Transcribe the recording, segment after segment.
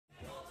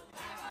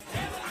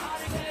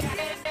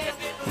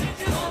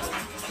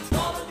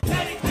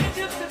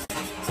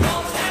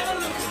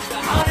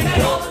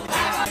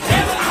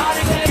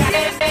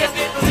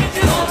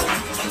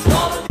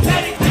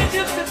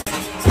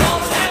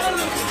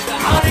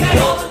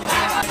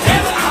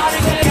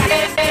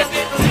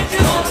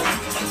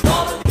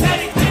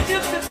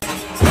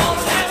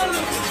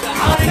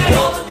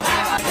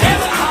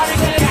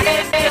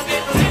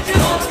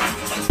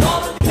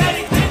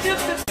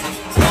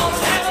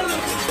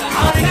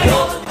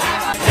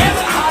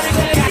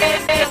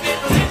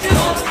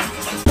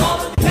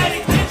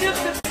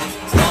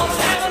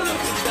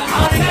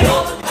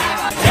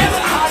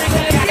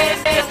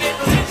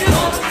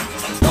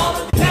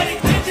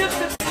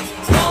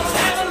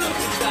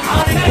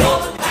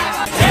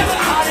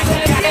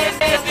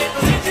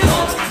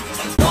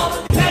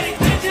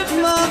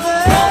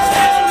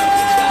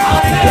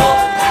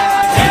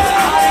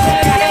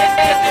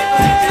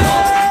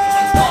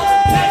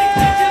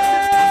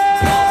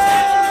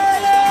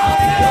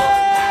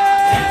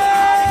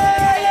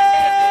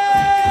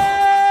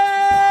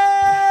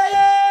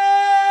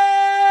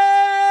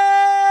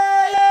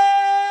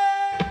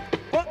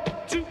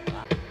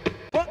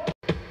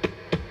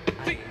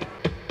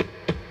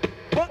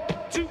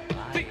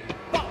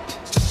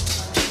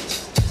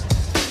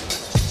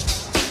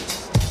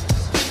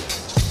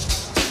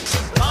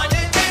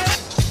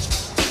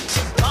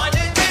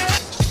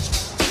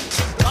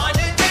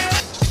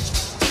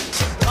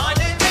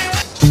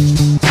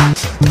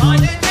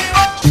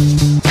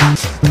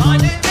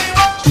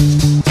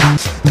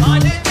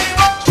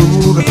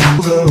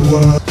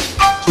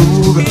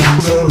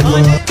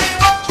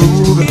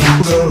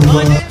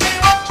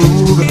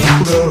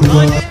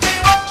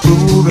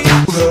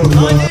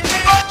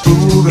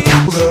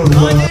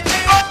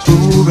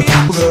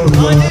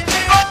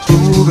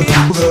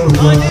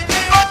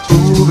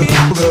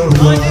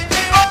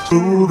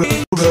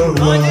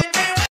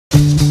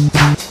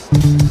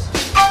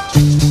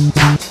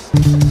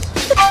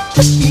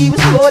She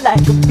was more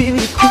like a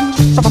beauty queen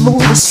from a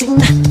movie scene.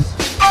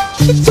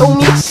 She told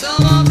me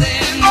some of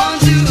them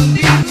want to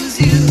abuse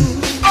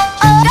you.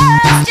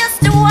 Girls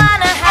just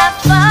wanna have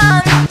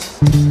fun.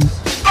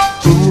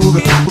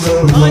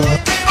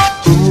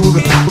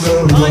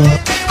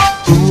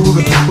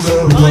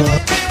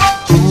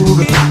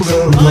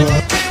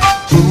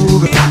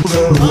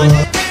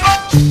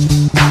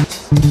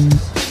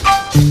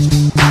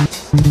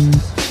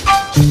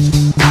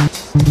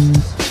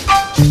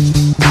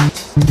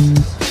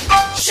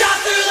 Shot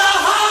through the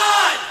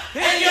heart,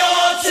 and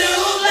you're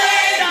too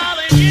late.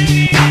 Darling, you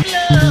need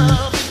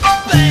love,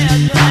 bad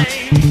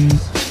name.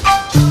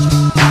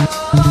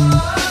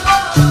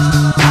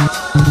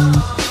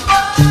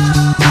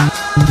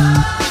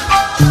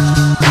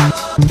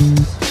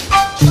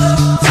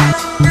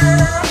 Uptown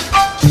girl,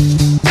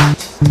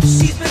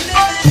 she's been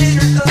living in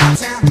her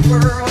uptown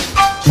world.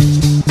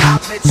 I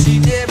bet she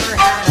never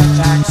had a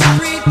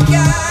backstreet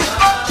guy.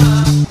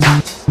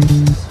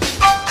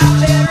 I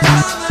bet her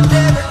mama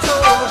never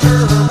told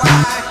her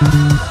why.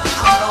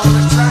 I'm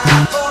gonna try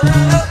for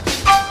her up.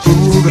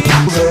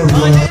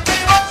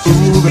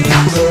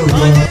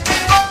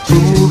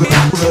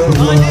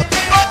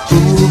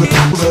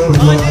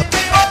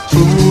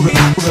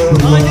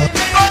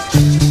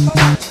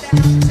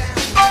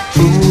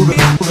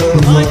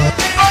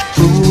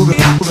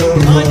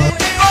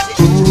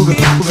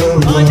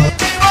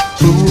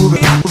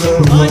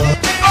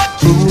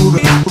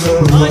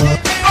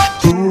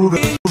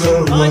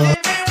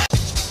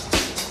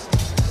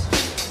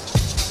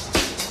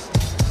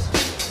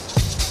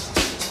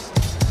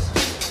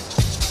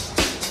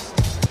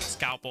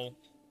 Scalpel.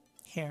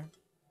 hair,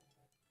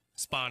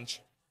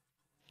 Sponge.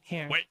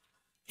 hair. Wait.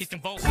 He's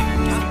convulsing. He's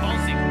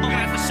convulsing. Oh my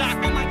god, the shock.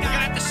 Oh my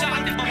god, the shock.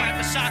 Oh my god,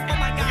 the shock. Oh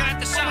my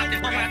god, the shock.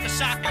 Oh my god, the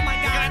shock. Oh my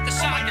god, the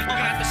shock. Oh my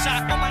god, the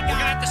shock. Oh my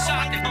god, the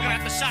shock. Oh my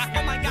god, the shock.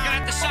 Oh my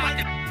god, the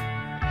shock.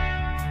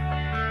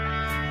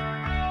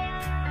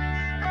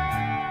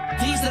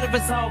 These are the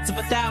results of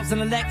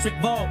 1,000 electric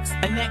volts.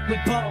 A neck with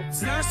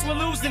bolts. Nurse, we're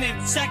losing it.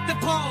 Check the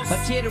pulse. A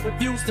kid who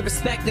refused to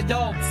respect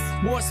adults.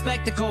 Wore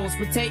spectacles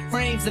with tape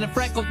frames and a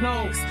freckled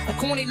nose. A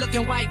corny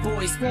looking white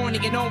boy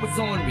scorning and always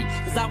ornery.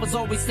 Cause I was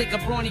always sick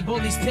of brawny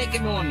bullies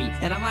picking on me.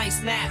 And I might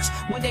snatch.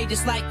 One day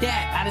just like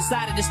that, I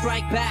decided to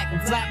strike back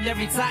and flattened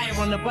every tire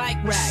on the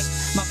bike rack.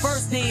 My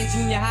first day in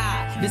junior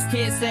high, this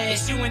kid said,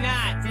 It's you and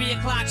I, 3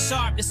 o'clock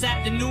sharp, this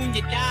afternoon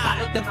you I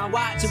die. looked at my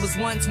watch, it was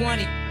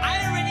 1:20.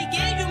 I already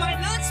gave you my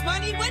lunch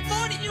money, what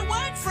more do you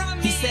want from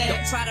me? He said,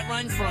 don't try to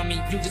run from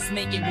me, you just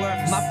make it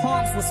worse. My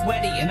palms were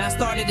sweaty and I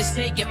started to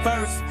shake at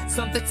first.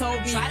 Something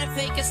told me, Try to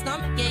fake a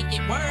stomach ache,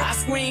 it works. I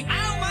screamed,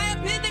 Ow, my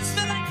appendix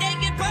feel like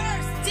naked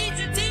burst.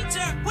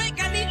 Teacher, quick,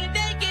 I need a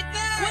naked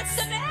nurse. What's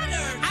the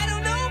matter? I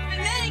don't know, but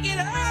naked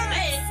hurts.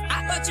 hey,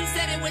 I thought you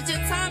said it was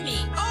your tummy.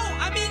 Oh,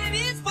 I mean it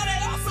is, but I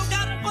also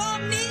got a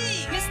bum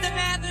knee. Mr.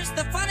 Mathers,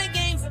 the fun and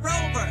games are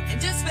over. And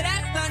just for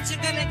that stunt,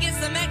 you're gonna get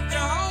some extra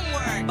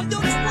homework. But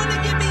don't you wanna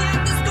give me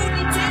after school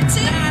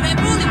detention? Nah, that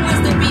bully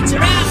wants to beat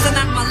your ass and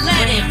I'ma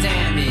let him.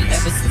 Damage.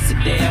 Ever since the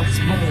day I was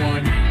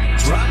born,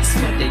 drugs,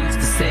 what they used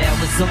to say I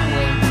was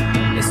on.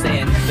 They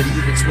say I never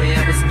knew which way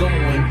I was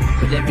going,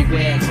 but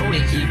everywhere I go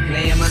they keep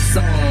playing my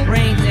song.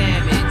 Brain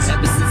damage.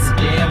 Ever since the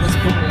day I was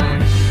born,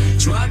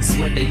 drugs,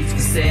 what they used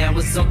to say I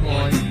was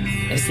on.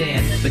 They say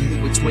I never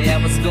knew which way I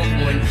was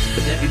going,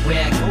 but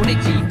everywhere I go they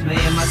keep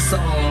playing my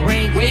song.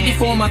 Way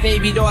before my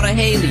baby daughter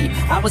Haley,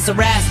 I was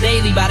harassed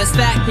daily by this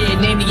fat kid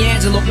named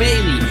D'Angelo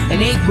Bailey, an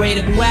 8th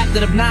grader who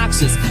acted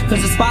obnoxious,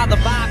 cause his father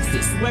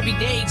boxes, so every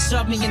day he'd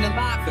shove me in the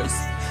lockers.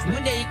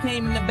 One day he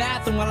came in the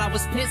bathroom while I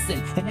was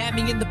pissing and had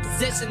me in the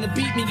position to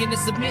beat me into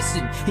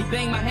submission. He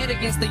banged my head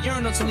against the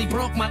urinal till he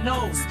broke my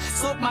nose,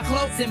 soaked my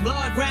clothes in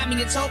blood, grabbed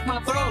me and choked my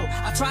throat.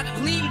 I tried to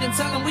plead and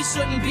tell him we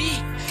shouldn't be,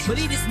 but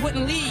he just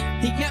wouldn't leave.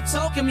 He kept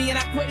choking me and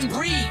I couldn't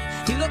breathe.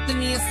 He looked at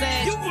me and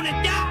said, You wanna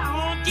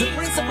die, the honky?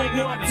 principal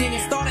walked in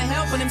and started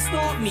helping him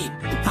stomp me.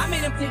 I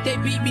made him think they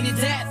beat me to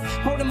death,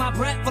 holding my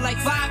breath for like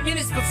 5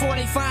 minutes before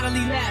they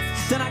finally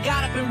left. Then I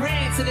got up and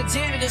ran to the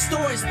janitor's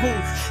storage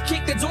booth,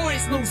 kicked the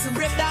doors loose and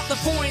ripped out the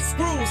foreign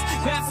screws,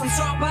 grabbed some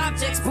sharp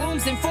objects,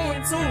 brooms and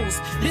foreign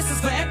tools. This is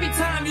for every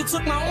time you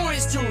took my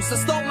orange juice, I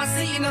stole my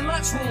seat in the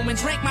lunchroom and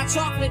drank my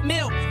chocolate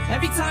milk.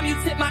 Every time you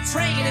tipped my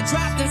tray and it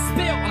dropped and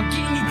spilled, I'm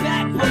getting you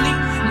back, bully.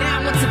 Now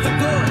I'm once and for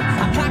good.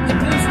 I cocked the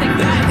broomstick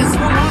back as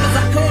hard as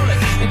I could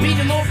and beat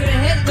him over the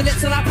head with it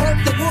till I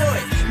broke the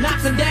wood.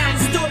 Knocked him down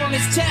and stood on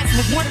his chest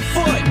with 1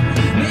 foot.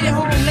 Made it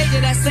home later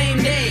that same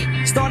day.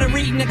 Started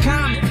reading the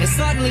comic and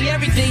suddenly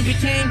everything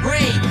became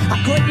great. I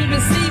couldn't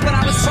even see what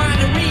I was trying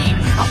to read.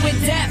 I went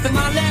deaf and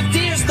my left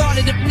ear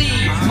started to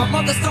bleed. My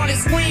mother started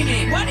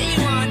screaming, What are you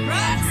on,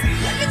 drugs?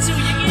 Look at you,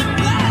 you're getting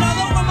blood all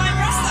over my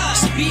rug.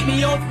 She beat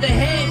me over the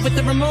head with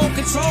the remote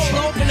control,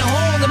 opened a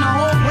hole and my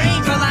whole brain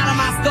fell out of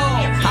my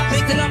skull. I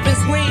picked it up and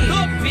screamed,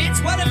 Look, bitch,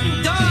 what have you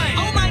done?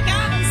 Oh my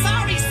God, I'm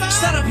sorry,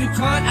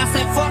 cunt. I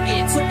said fuck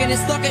it, took it and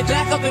stuck it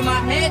back up in my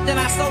head. Then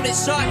I sewed it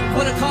shut and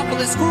put a couple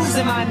of screws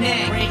in my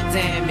neck. Brain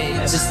damage,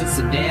 ever since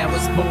the day I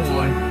was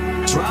born.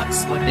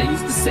 Drugs, what they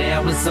used to say I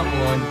was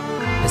on.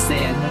 They say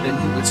I never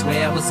knew which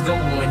way I was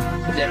going,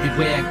 but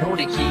everywhere I go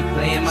they keep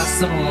playing my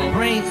song.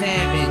 Brain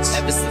damage,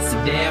 ever since the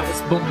day I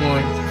was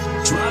born.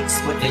 Drugs,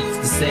 what they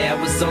used to say I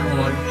was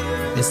on.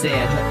 They say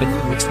I never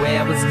knew which way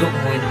I was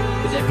going,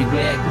 but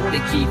everywhere I go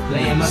they keep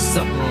playing my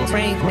song.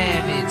 Brain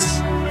damage,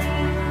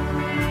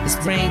 it's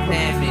brain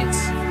damage.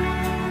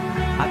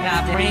 I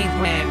got brain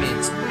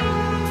damage.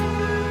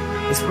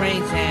 It's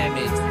brain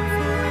damage.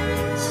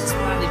 It's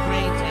probably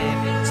brain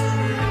damage.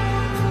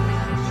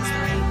 It's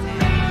brain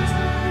damage.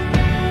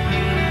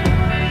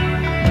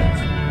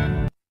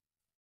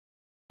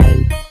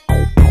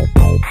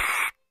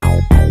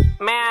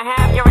 May I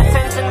have your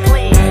attention,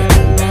 please?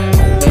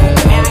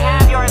 May I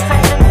have your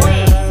attention,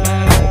 please?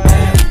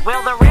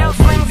 Will the real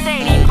Slim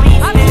Shady please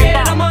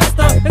stand up?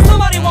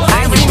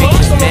 I repeat,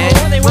 man.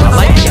 I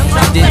like the young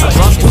did the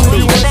drunk and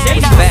sleep.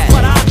 Shady's bad.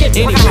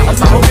 Anyway, I'm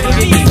supposed to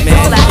be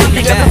man.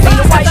 Shady's bad.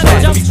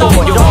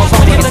 Before the dogs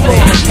on the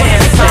stand.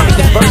 Hands time to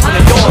converse in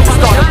the door.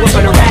 Started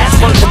whooping her ass.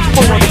 First and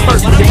before the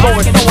first and before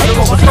it's over. It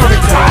was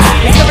perfect time.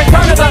 It's the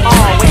return of the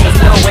wait,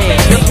 there's no way.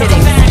 You're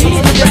kidding.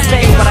 It's just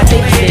saying what I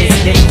think it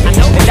is. I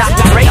know the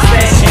Dr. Dre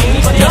said.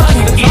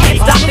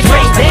 It's Dr.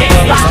 Dre said.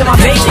 Locked in my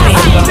basement.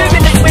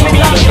 Women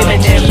love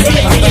giving them.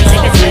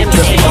 I'm sitting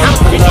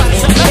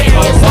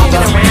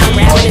walking around,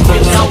 rapping and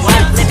you know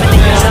what? Living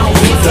in your own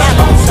way. Yeah,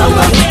 so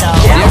love it though.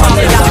 Yeah, I'm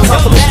probably got a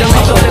couple of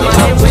dummies over in my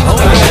head with all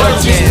the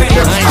words.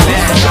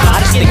 I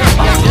just think I'm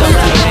fucked up,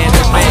 man.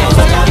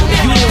 You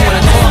didn't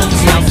want to call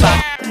me outside.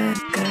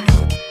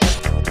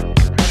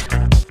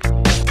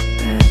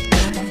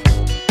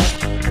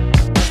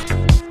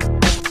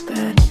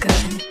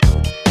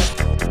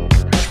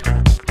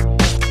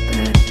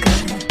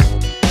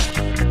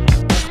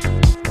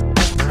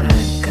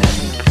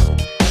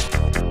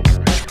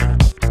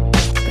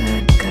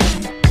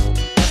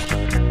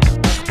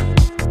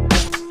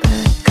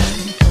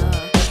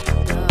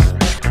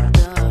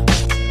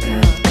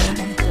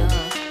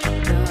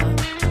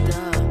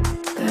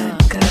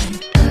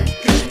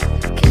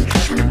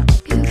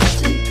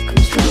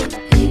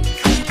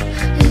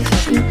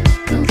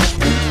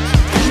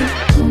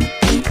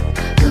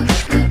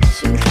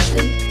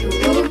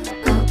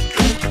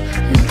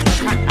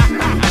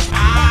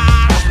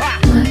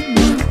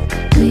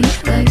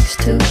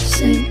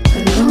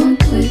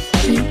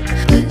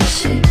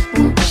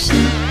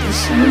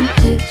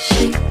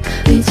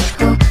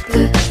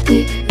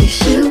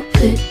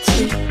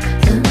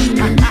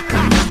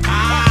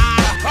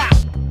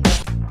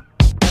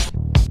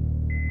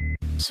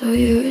 So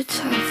you're a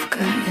tough guy,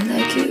 and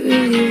like it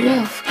really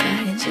rough guy,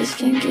 and just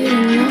can't get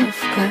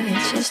enough guy,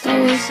 and just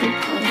always a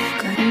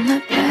puff guy. I'm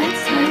that bad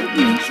type,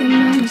 make your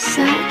mama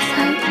sad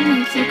type,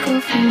 make your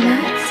girlfriend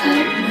mad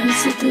type, might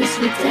sit this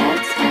with that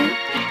type.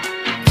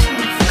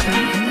 Tough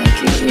guy, and like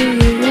it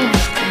really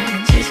rough guy,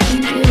 and just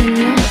can't get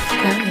enough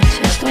guy, and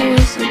just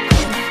always a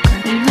puff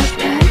guy. I'm that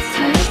bad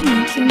type,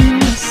 make your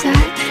mama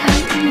sad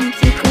type, make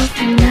your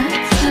girlfriend mad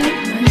type,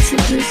 might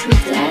sit this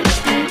with that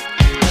type.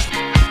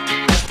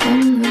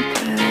 I'm the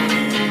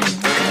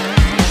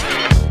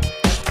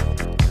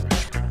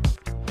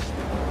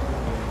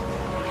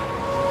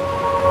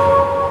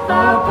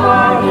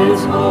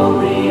It's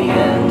holy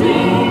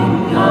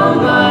ending,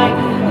 unlike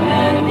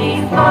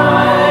any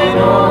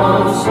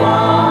final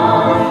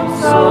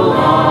song. So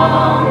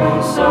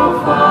long, so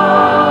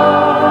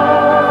far,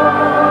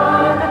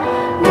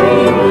 we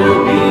will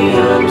be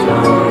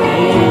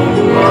atoning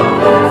the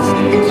past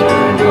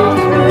eternal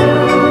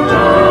through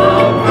the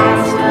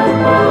past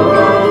above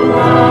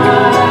the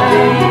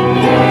lightning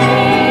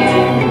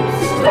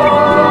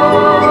storm.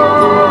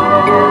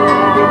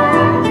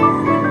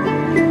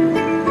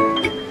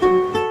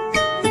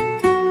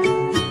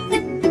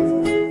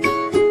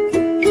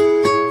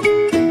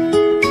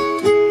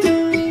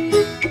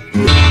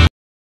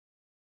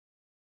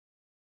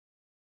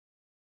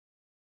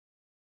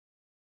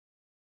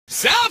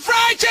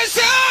 Self-righteous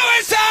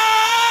suicide!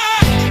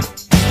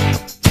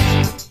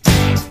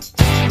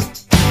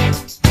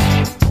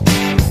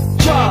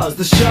 Jaws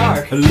the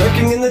shark,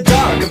 lurking in the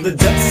dark of the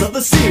depths of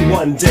the sea.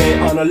 One day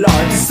on a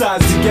lark,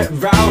 decides to get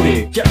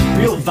rowdy, get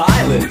real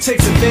violent.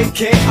 Takes a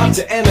vacay up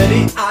to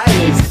Amity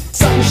Islands.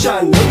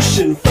 Sunshine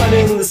lotion, fun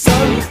in the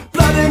sun,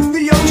 blood in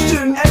the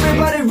ocean.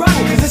 Everybody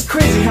run, cause it's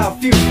crazy how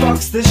few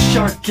fucks this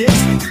shark gives.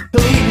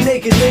 He'll eat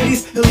naked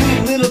ladies, he'll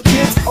eat little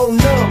kids, oh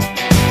no.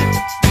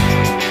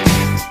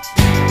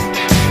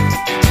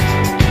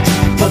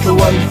 But the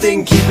one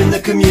thing keeping the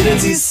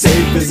community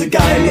safe is a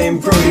guy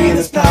named Brody and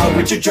his pal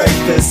Richard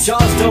Dreyfuss.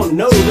 Jaws don't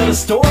know that a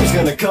storm's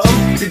gonna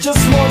come. He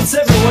just wants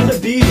everyone to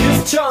be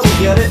his chum.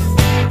 Get it?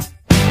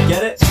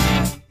 Get it?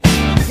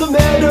 The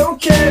man don't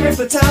care if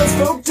the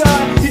townsfolk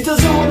die. He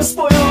doesn't want to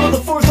spoil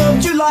the 4th of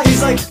July.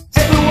 He's like,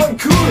 everyone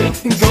cool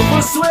it and go for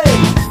a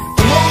swim.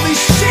 Holy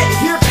shit,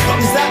 here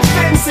comes that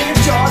fence and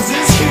Jaws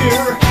is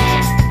here.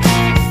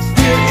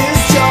 Here is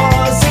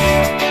Jaws.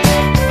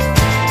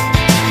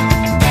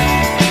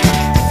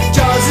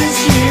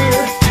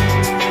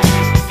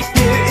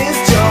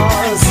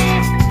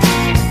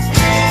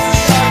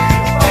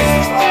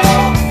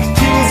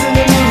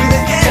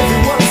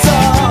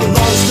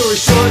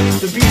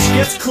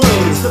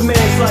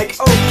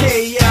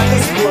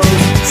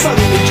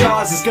 Suddenly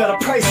Jaws has got a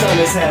price on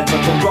his head,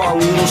 but the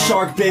wrong little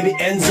shark baby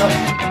ends up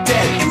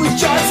dead. It was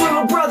Jaws'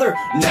 little brother,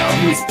 now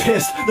he's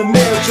pissed. The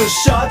mayor just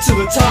shot to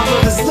the top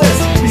of his list.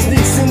 He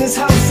sneaks in his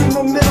house in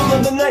the middle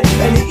of the night,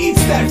 and he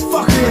eats that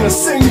fucker in a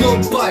single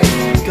bite.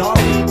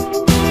 Golly.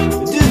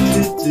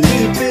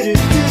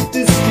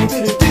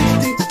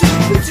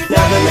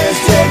 Now the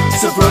mayor's dead,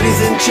 so Brody's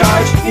in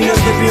charge. He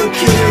knows the real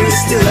killer is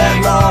still at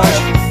large.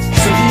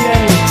 So he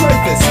and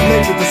Dreyfus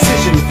make the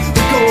decision.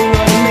 They're going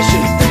on a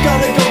mission, they're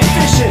gonna go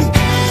fishing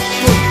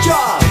for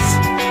Jaws.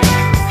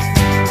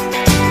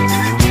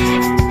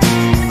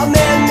 A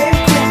man named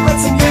Quint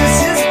lets him use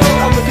his boat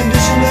on the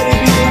condition that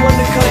he'd be the one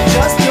to cut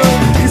just through.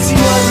 Cause he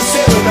was a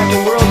sailor back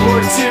in World War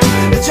II.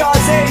 And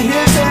Jaws ate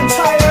his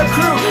entire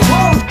crew.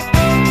 Whoa!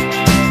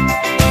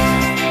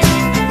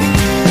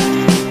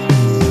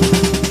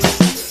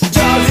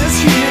 Jaws is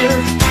here.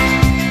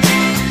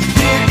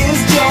 Here is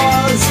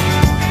Jaws.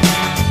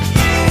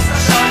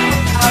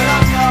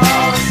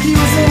 He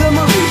was in a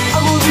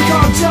movie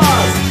called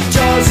Jaws.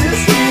 Jaws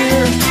is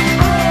here.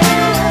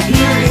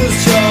 Here is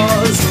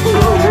Jaws. Whoa,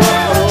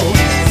 whoa.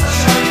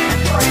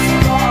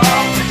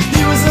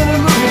 He was in a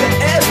movie that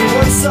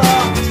everyone saw.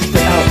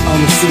 They're out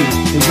on the sea,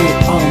 they wait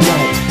all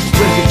night.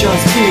 Breaking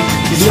Jaws' big,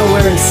 he's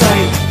nowhere in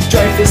sight.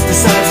 Dreyfus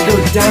decides to go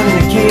down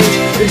in a cage,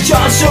 and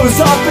Jaws shows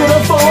up in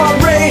a full-on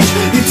rage.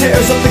 He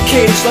tears up the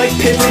cage like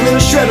paper in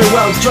a shredder,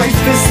 while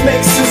Dreyfus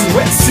makes his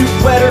wetsuit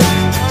wetter.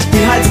 He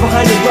hides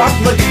behind a rock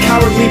like a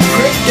cowardly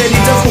prick, and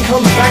he doesn't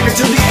come back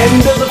until the end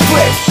of the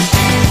flick.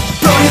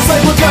 Brody's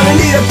like, we're gonna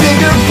need a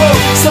bigger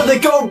boat, so they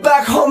go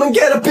back home and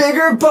get a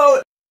bigger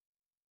boat.